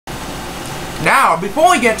Now,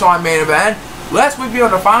 before we get to our main event, let's review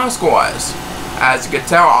the final scores. As you can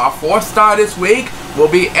tell, our fourth star this week will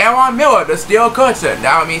be Aaron Miller, the Steel Curtain.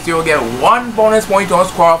 That means you will get 1 bonus point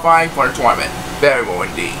towards qualifying for the tournament. Very well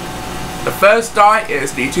indeed. The first star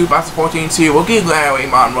is the 2014 rookie Larry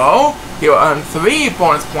Monroe. He will earn 3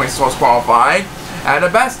 bonus points towards qualifying. And the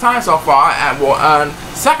best time so far, and will earn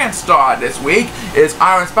second star this week, is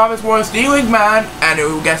Iron Spivers World's D-League man, and he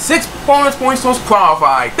will get 6 bonus points towards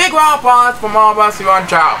qualifying. Big round of applause from all of us here on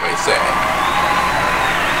Chao Racing.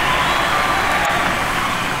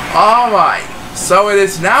 Alright, so it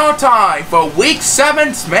is now time for Week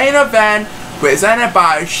 7's main event, presented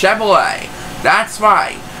by Chevrolet. That's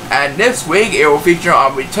right, and this week it will feature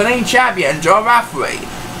our returning champion, Joe Rafferty.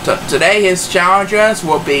 Today his challengers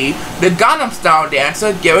will be the Gangnam Style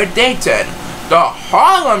dancer, Garrett Dayton, the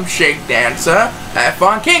Harlem Shake dancer,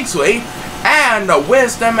 F1 Kingsley, and the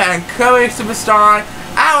Wisdom and Courage superstar,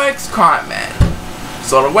 Alex Cartman.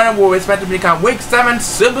 So the winner will respectively become Week 7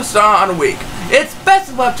 Superstar of the Week. It's best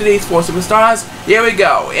of luck to these 4 superstars. Here we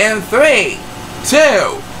go. In 3, 2,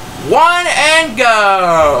 1, and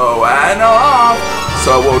go! And off!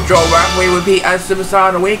 So will Joe Rafferty repeat as Superstar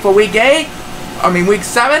of the Week for Week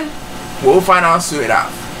 7? We'll find out soon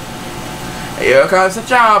enough. Here comes the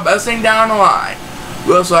child bursting down the line.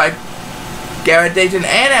 Looks like Garrett Dayton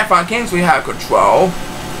and F1 Kingsley have control.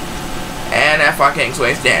 And F1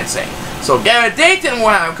 Kingsley is dancing. So Garrett Dayton will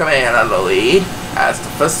have command of the lead. As the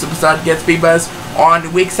first superstar to get speed buzz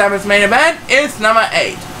on Week 7's main event is number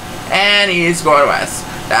 8. And he's going west.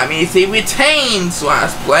 That means he retains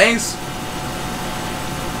last place.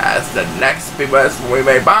 As the next speed buzz will be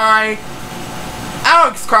made by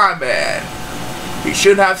Alex Cartman. He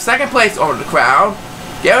should have second place over the crowd.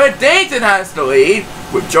 Garrett Dayton has the lead,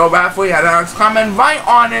 with Joe Rafferty and Alex Cartman right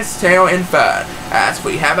on his tail in third. As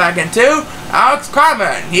we head back into Alex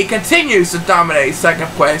Cartman, he continues to dominate second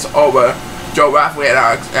place over Joe Rafferty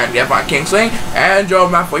and F1 Kingsley, and Joe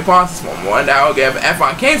Rafferty passes one more. That will give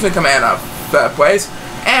F1 Kingsley command of third place.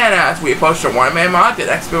 And as we approach the 1-man mark, the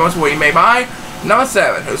next experience will be made by number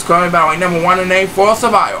 7, who's currently battling number 1 and 8 for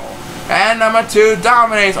survival. And number 2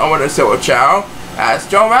 dominates over the Silver Chow, as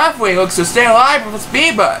Joe Rafferty looks to stay alive with a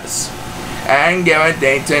speed buzz. And Garrett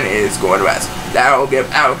Dayton is going to rest. That will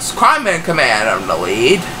give Alex Cartman command of the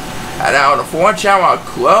lead. And now the 4 Chow are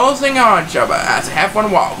closing on each other as they head for the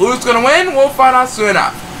wall. Who's going to win? We'll find out soon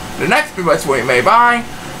enough. The next speed buzz will be made by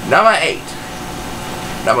number 8.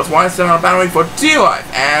 Numbers 1 and 7 are battling for dear life,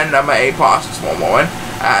 and number 8 pauses for a moment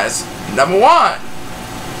as number 1,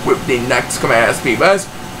 with the next command of speed buzz,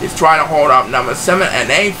 is trying to hold up number 7 and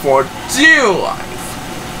 8 for dear life.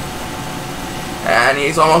 And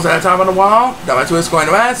he's almost at the top of the wall. Number 2 is going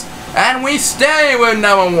to rest. And we stay with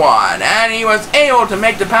number 1. And he was able to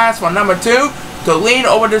make the pass for number 2 to lean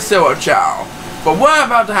over the Silver Chow. But we're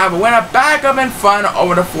about to have a winner back up in front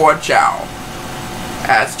over the 4 Chow.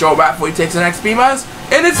 As Joe Rafferty takes the next speed buzz,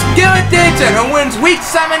 it is Garrett Dayton who wins Week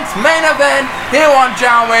 7's main event here on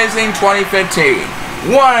Chao Racing 2015.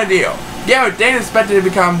 What a deal. Garrett Dayton is expected to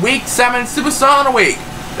become Week 7 Superstar of the Week.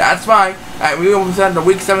 That's right, and we will present the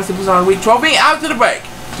Week 7 Superstar of the Week trophy after the break.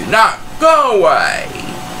 Do not go away.